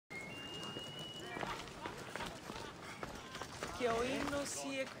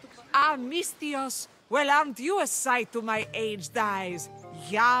Amistios, well, aren't you a sight to my aged eyes?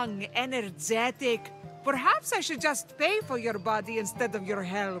 Young, energetic. Perhaps I should just pay for your body instead of your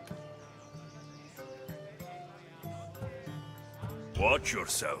help. Watch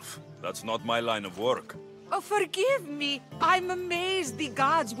yourself. That's not my line of work. Oh, forgive me. I'm amazed the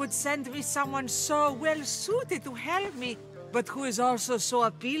gods would send me someone so well-suited to help me, but who is also so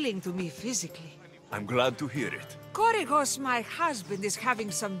appealing to me physically. I'm glad to hear it. Korygos, my husband, is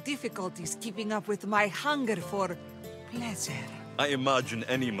having some difficulties keeping up with my hunger for pleasure. I imagine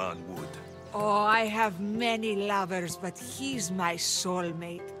any man would. Oh, I have many lovers, but he's my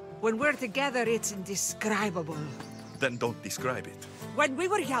soulmate. When we're together, it's indescribable. Then don't describe it. When we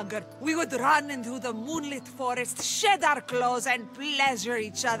were younger, we would run into the moonlit forest, shed our clothes, and pleasure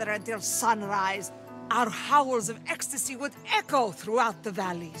each other until sunrise. Our howls of ecstasy would echo throughout the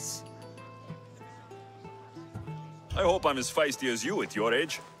valleys. I hope I'm as feisty as you at your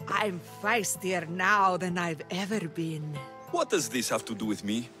age. I'm feistier now than I've ever been. What does this have to do with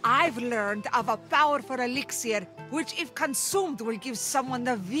me? I've learned of a powerful elixir, which if consumed will give someone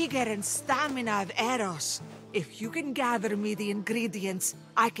the vigor and stamina of Eros. If you can gather me the ingredients,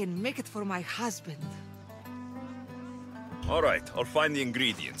 I can make it for my husband. All right, I'll find the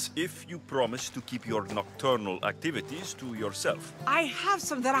ingredients, if you promise to keep your nocturnal activities to yourself. I have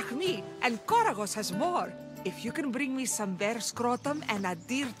some drachmi, and Korygos has more. If you can bring me some bear scrotum and a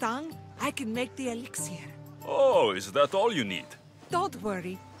deer tongue, I can make the elixir. Oh, is that all you need? Don't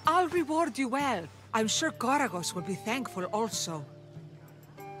worry, I'll reward you well. I'm sure Korygos will be thankful also.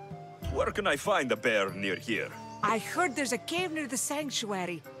 Where can I find a bear near here? I heard there's a cave near the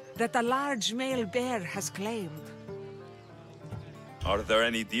sanctuary that a large male bear has claimed. Are there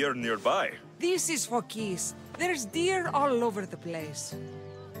any deer nearby? This is Phokis. There's deer all over the place.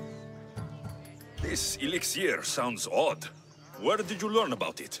 This elixir sounds odd. Where did you learn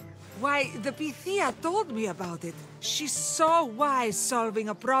about it? Why, the Pythia told me about it. She's so wise solving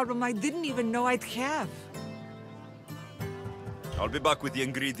a problem I didn't even know I'd have. I'll be back with the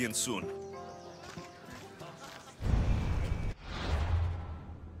ingredients soon.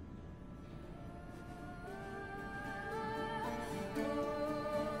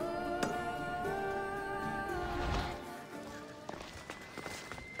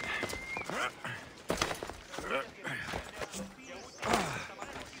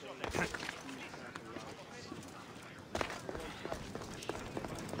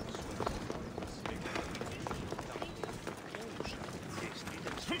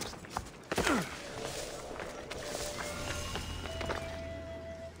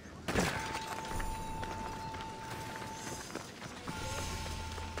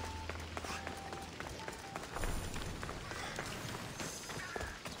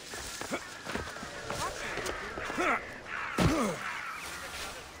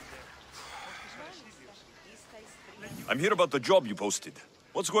 I'm here about the job you posted.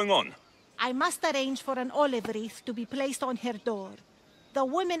 What's going on? I must arrange for an olive wreath to be placed on her door. The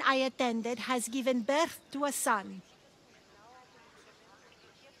woman I attended has given birth to a son.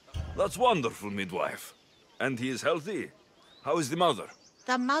 That's wonderful, midwife. And he is healthy? How is the mother?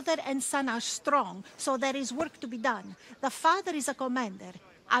 The mother and son are strong, so there is work to be done. The father is a commander.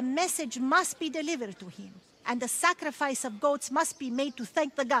 A message must be delivered to him, and a sacrifice of goats must be made to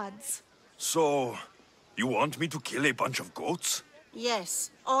thank the gods. So, you want me to kill a bunch of goats?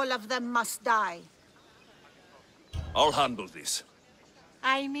 Yes, all of them must die. I'll handle this.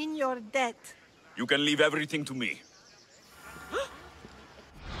 I'm in your debt. You can leave everything to me.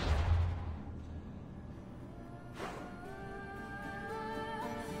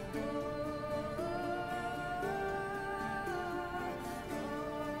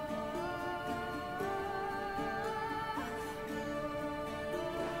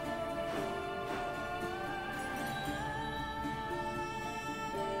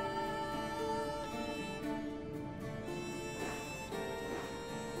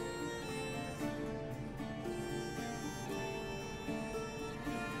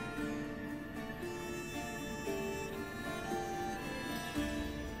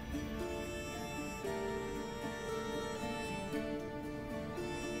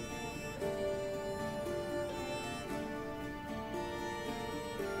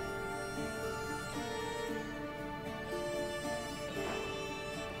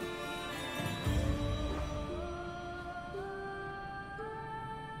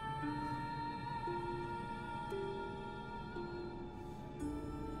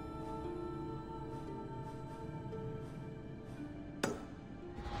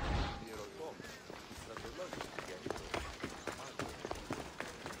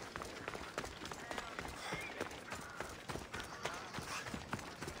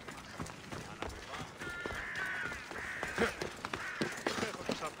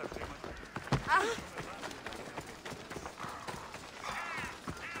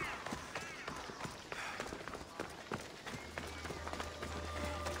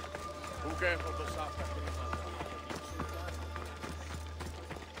 Time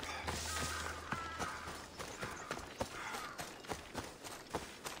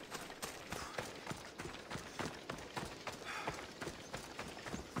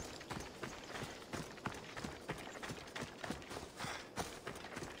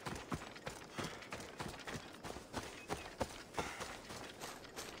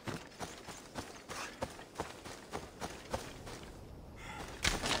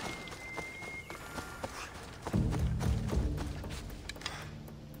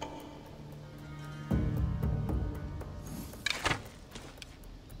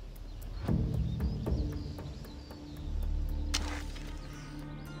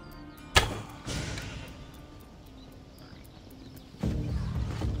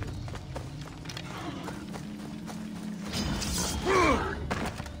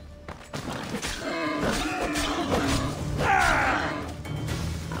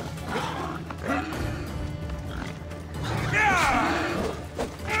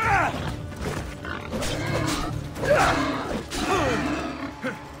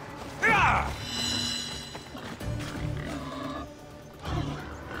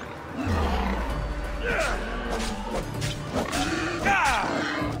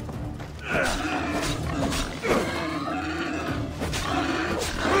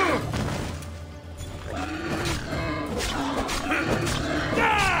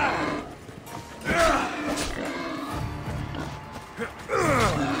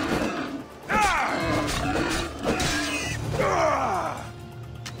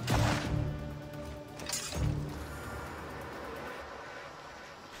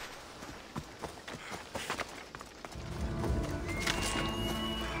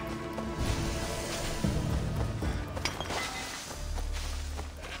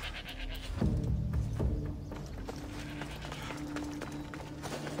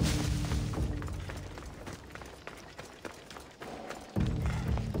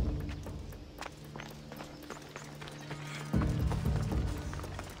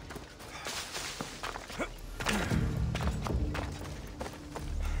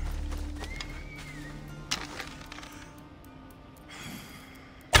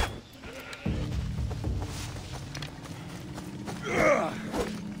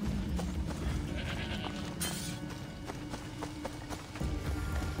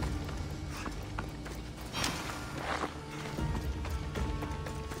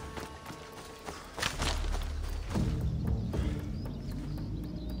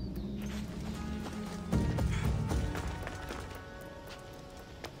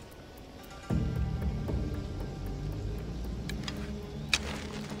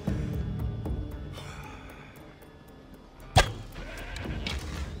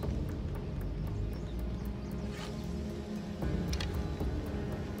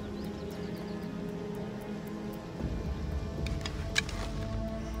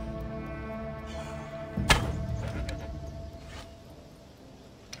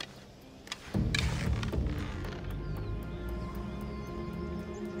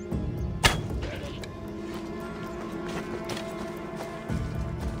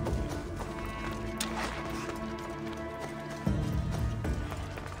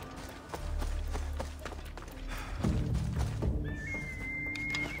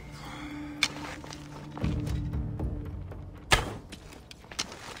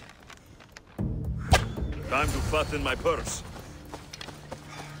to fatten my purse.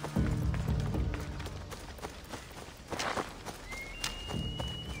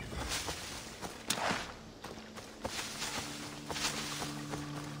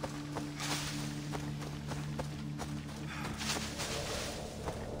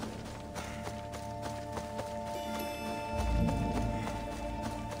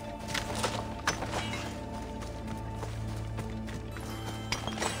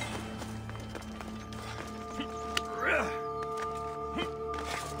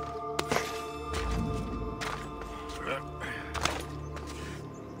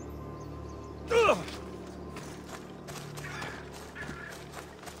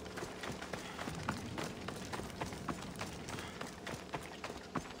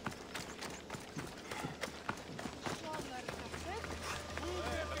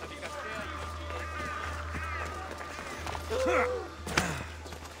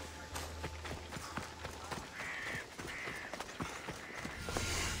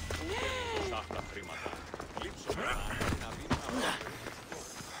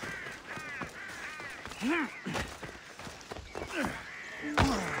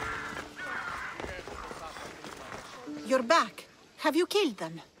 You're back. Have you killed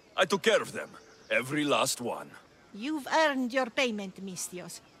them? I took care of them. Every last one. You've earned your payment,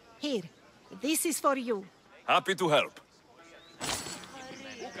 Mistios. Here, This is for you. Happy to help.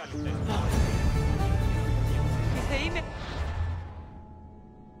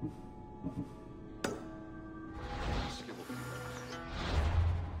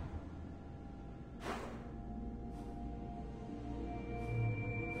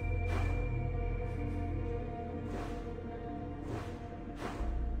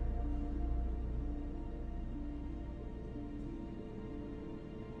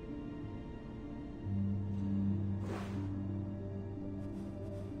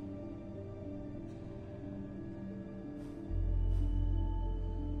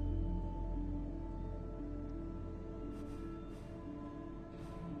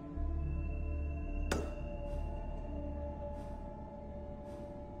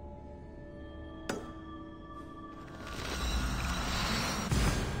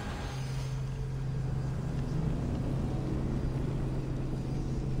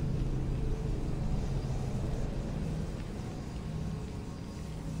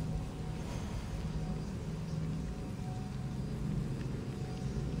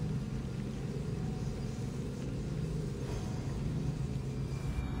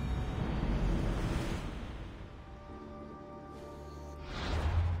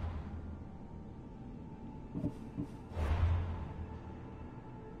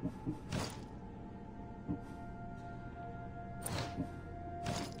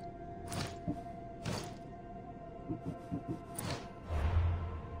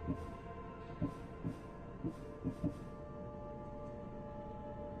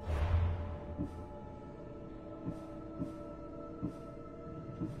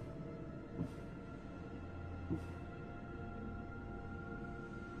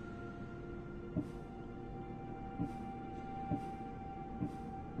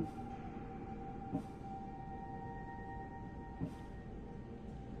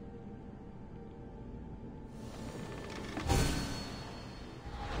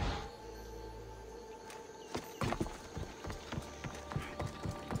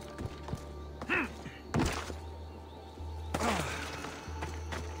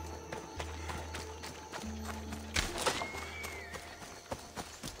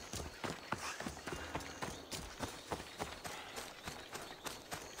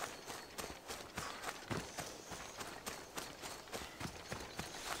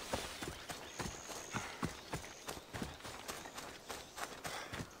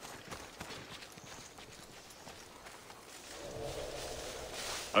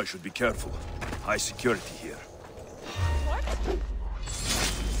 I should be careful. High security here. What?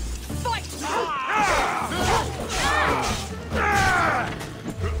 Fight!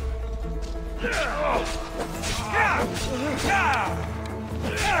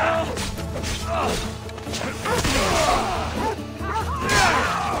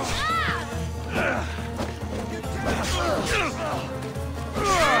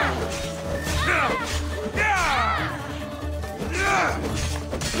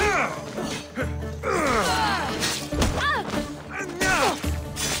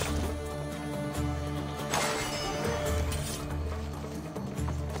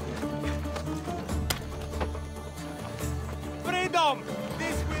 Freedom!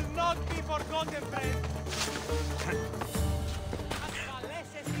 This will not be forgotten, friend! Ασφαλές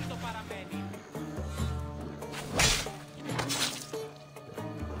εσύ το παραμένει.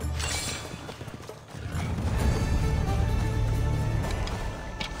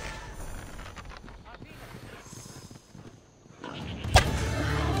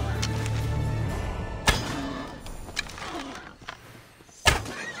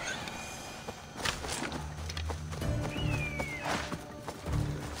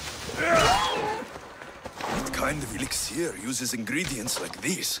 What kind of elixir uses ingredients like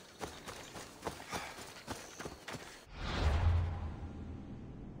these?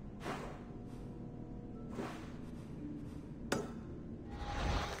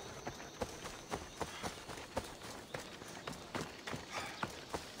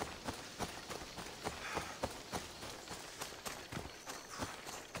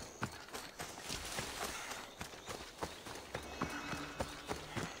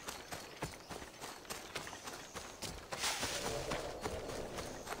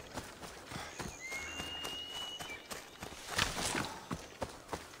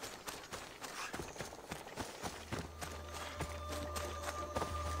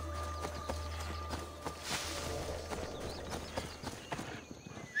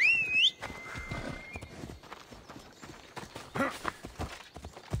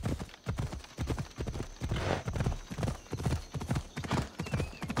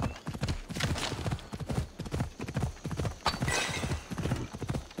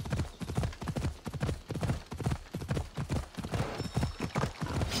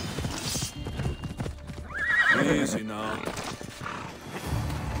 Easy now.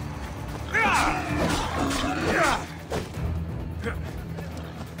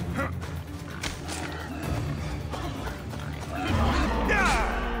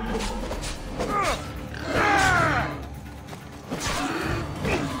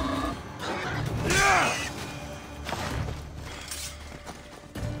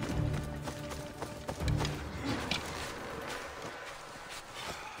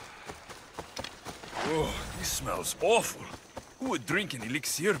 Oh, this smells awful. Who would drink an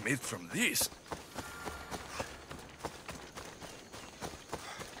elixir made from this?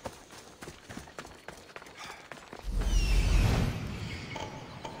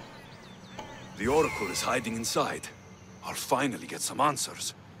 The Oracle is hiding inside. I'll finally get some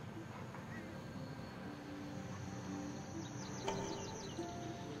answers.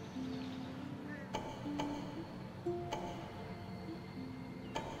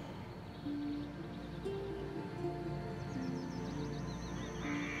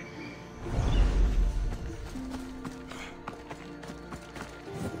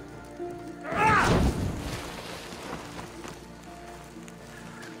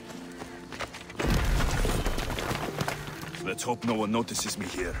 Let's hope no one notices me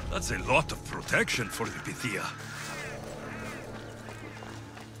here. That's a lot of protection for the Pythia.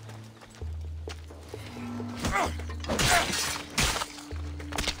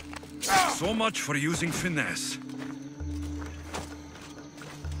 So much for using finesse.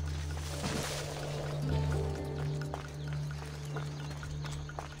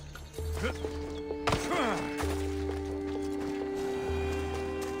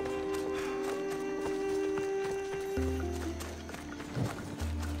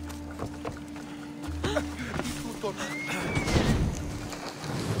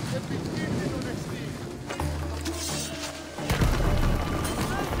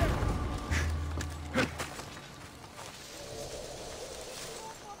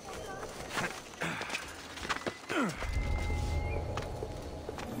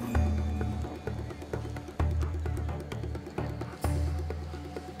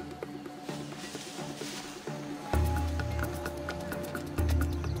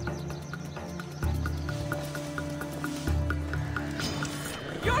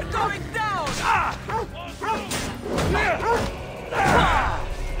 You're going down!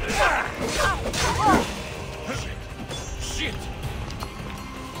 Shit!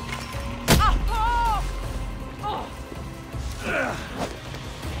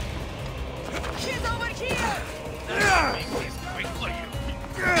 She's over here! Make this quick for you.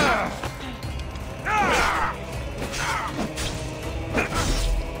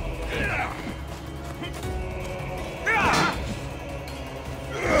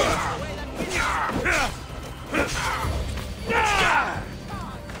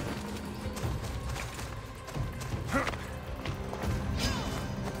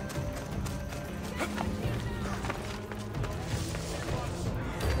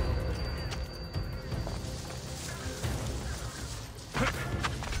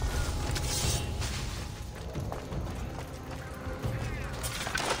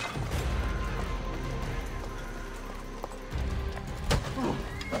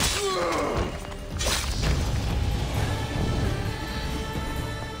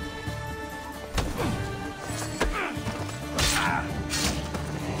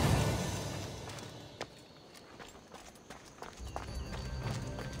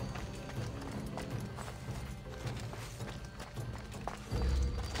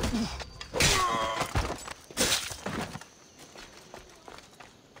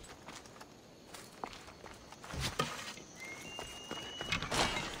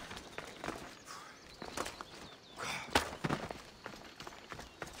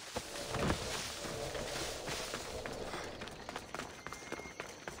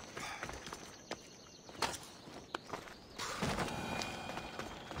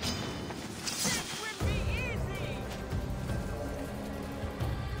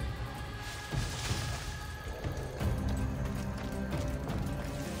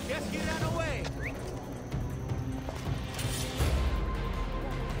 Guess he ran away.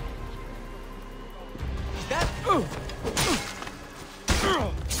 That...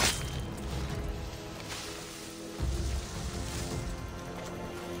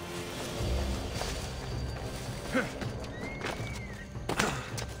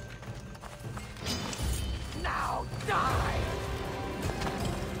 Now die!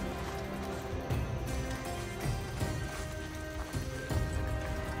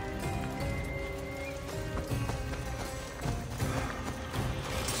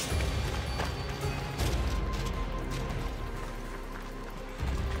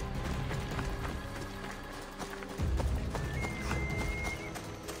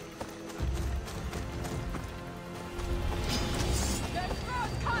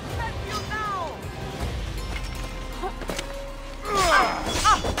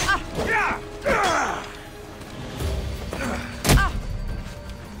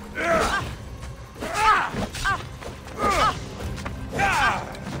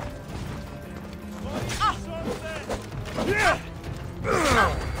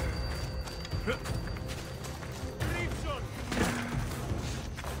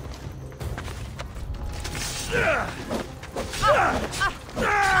 Now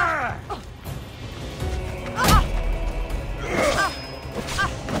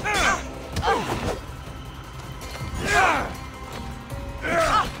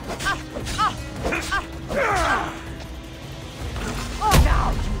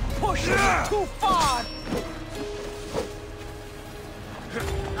you push me too far!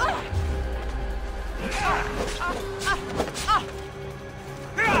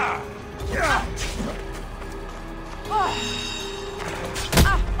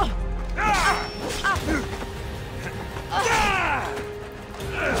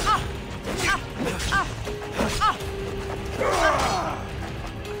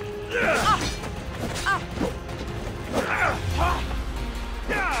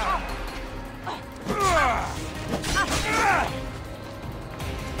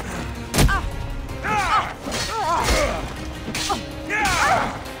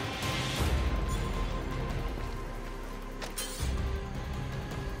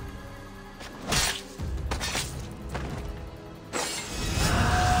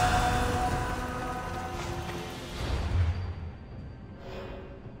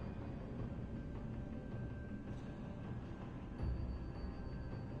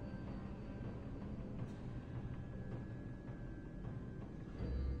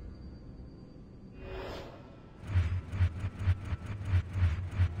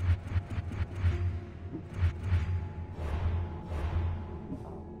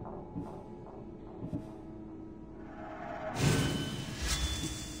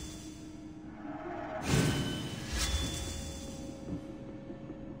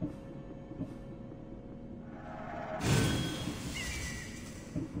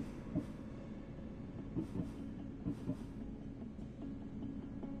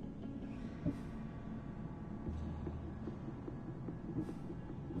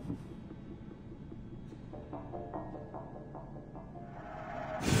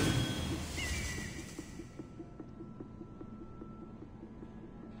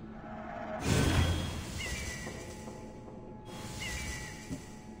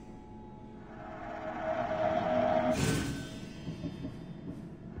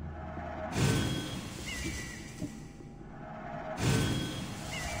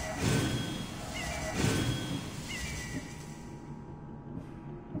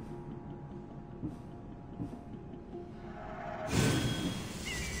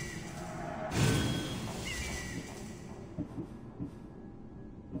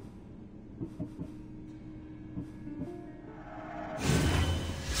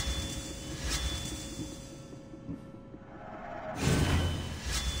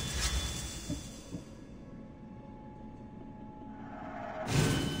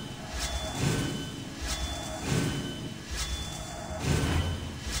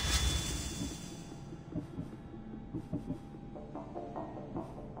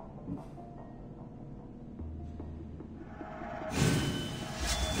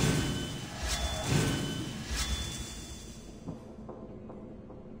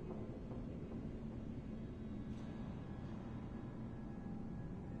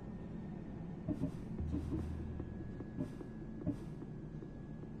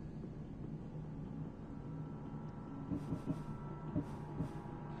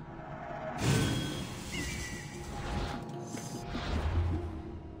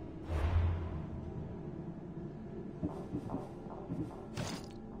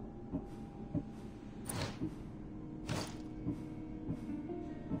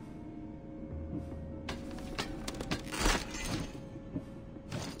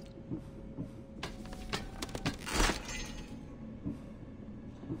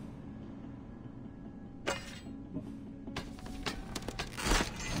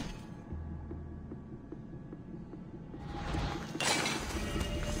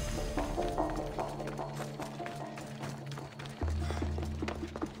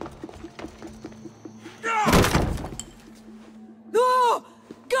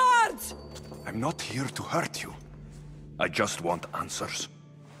 I'm not here to hurt you. I just want answers.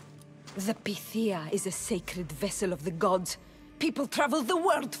 The Pythia is a sacred vessel of the gods. People travel the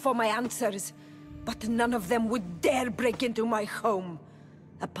world for my answers. But none of them would dare break into my home.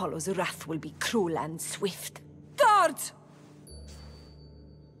 Apollo's wrath will be cruel and swift. Guards!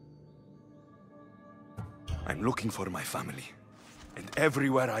 I'm looking for my family. And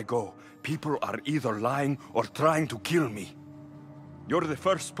everywhere I go, people are either lying or trying to kill me. You're the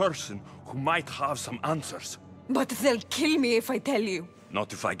first person who might have some answers. But they'll kill me if I tell you.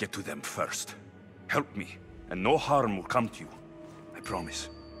 Not if I get to them first. Help me, and no harm will come to you. I promise.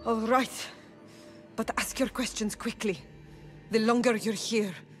 All right. But ask your questions quickly. The longer you're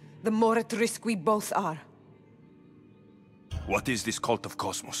here, the more at risk we both are. What is this cult of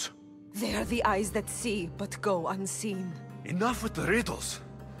Cosmos? They are the eyes that see, but go unseen. Enough with the riddles.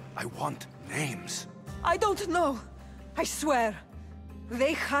 I want names. I don't know. I swear.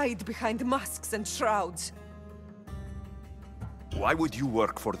 They hide behind masks and shrouds. Why would you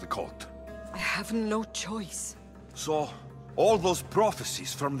work for the cult? I have no choice. So, all those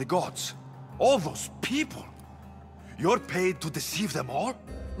prophecies from the gods, all those people, you're paid to deceive them all?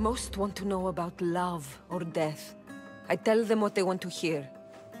 Most want to know about love or death. I tell them what they want to hear.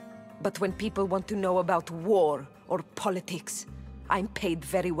 But when people want to know about war or politics, I'm paid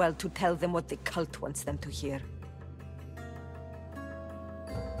very well to tell them what the cult wants them to hear.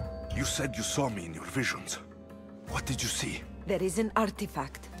 You said you saw me in your visions. What did you see? There is an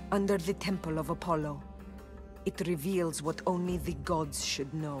artifact under the Temple of Apollo. It reveals what only the gods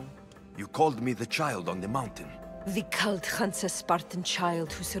should know. You called me the child on the mountain. The cult hunts a Spartan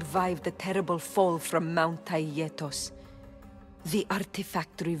child who survived a terrible fall from Mount Aietos. The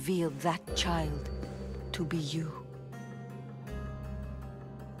artifact revealed that child to be you.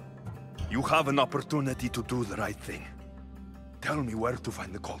 You have an opportunity to do the right thing. Tell me where to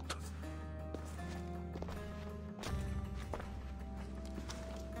find the cult.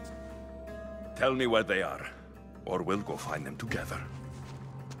 Tell me where they are, or we'll go find them together.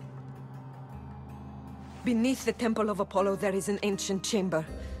 Beneath the Temple of Apollo there is an ancient chamber.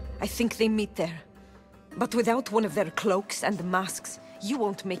 I think they meet there. But without one of their cloaks and masks, you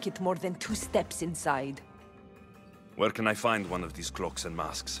won't make it more than 2 steps inside. Where can I find one of these cloaks and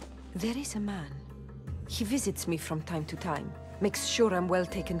masks? There is a man. He visits me from time to time, makes sure I'm well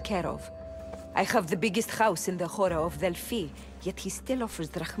taken care of. I have the biggest house in the Hora of Delphi, yet he still offers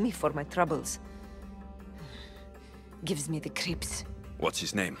drachmi for my troubles. Gives me the creeps. What's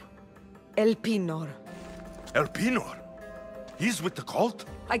his name? Elpenor. Elpenor? He's with the cult?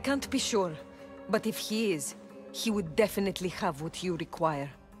 I can't be sure, but if he is, he would definitely have what you require.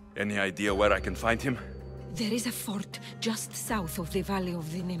 Any idea where I can find him? There is a fort just south of the Valley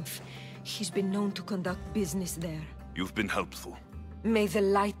of the Nymph. He's been known to conduct business there. You've been helpful. May the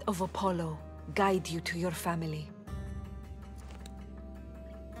light of Apollo guide you to your family.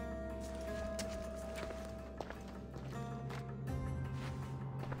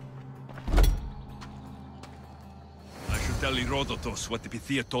 I should tell Herodotus what the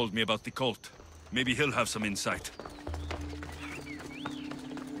Pythia told me about the cult. Maybe he'll have some insight.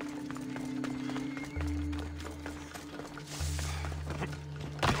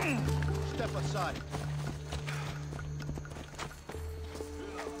 Step aside.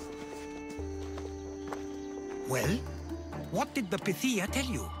 Well? What did the Pythia tell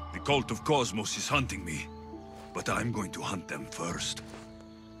you? The cult of Cosmos is hunting me, but I'm going to hunt them first.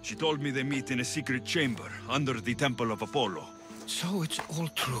 She told me they meet in a secret chamber under the Temple of Apollo. So it's all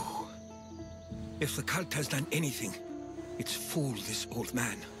true. If the cult has done anything, it's fooled this old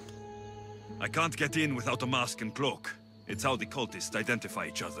man. I can't get in without a mask and cloak. It's how the cultists identify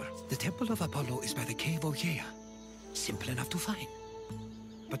each other. The Temple of Apollo is by the cave Ogea. Simple enough to find.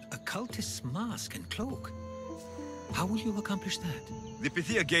 But a cultist's mask and cloak? How will you accomplish that? The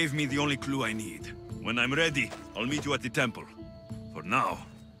Pythia gave me the only clue I need. When I'm ready, I'll meet you at the temple. For now,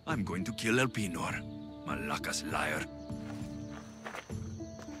 I'm going to kill Elpenor, Malaka's liar.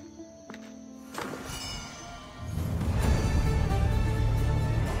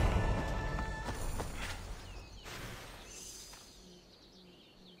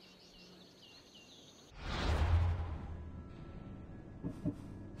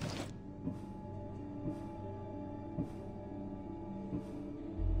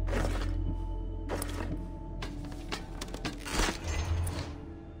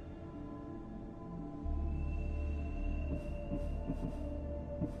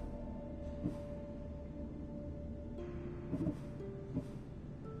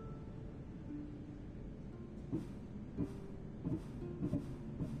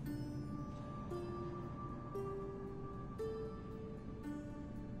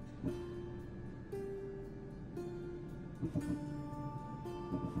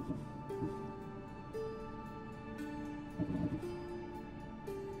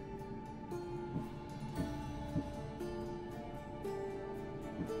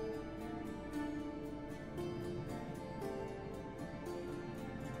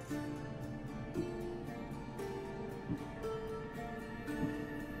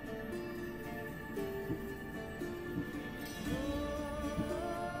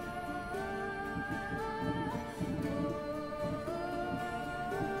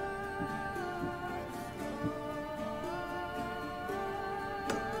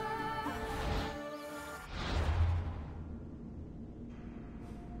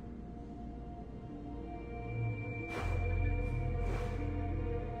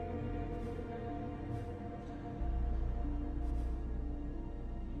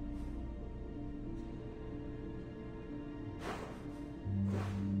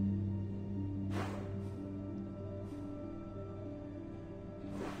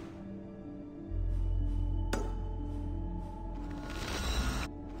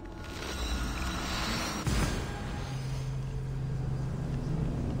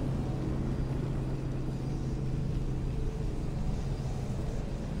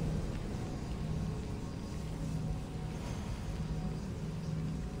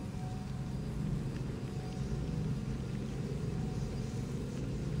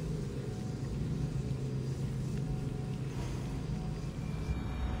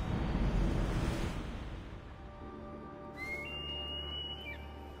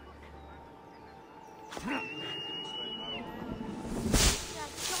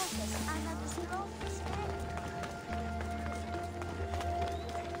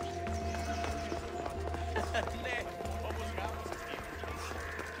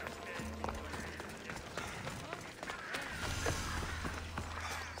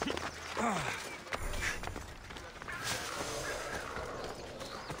 Misthios,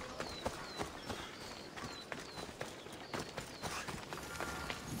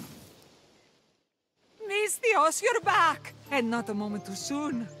 you're back! And not a moment too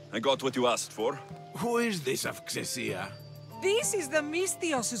soon. I got what you asked for. Who is this Avxesia? This is the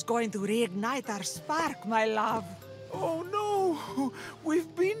Misthios who's going to reignite our spark, my love. Oh no!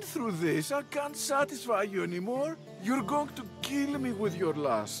 We've been through this. I can't satisfy you anymore. You're going to kill me with your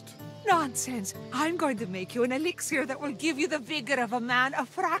lust. Nonsense. I'm going to make you an elixir that will give you the vigor of a man a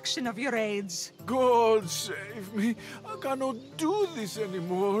fraction of your age. God save me. I cannot do this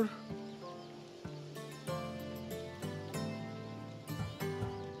anymore.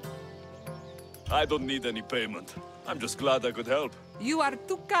 I don't need any payment. I'm just glad I could help. You are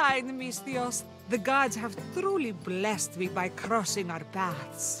too kind, Misthios. The gods have truly blessed me by crossing our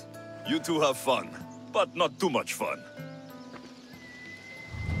paths. You two have fun, but not too much fun.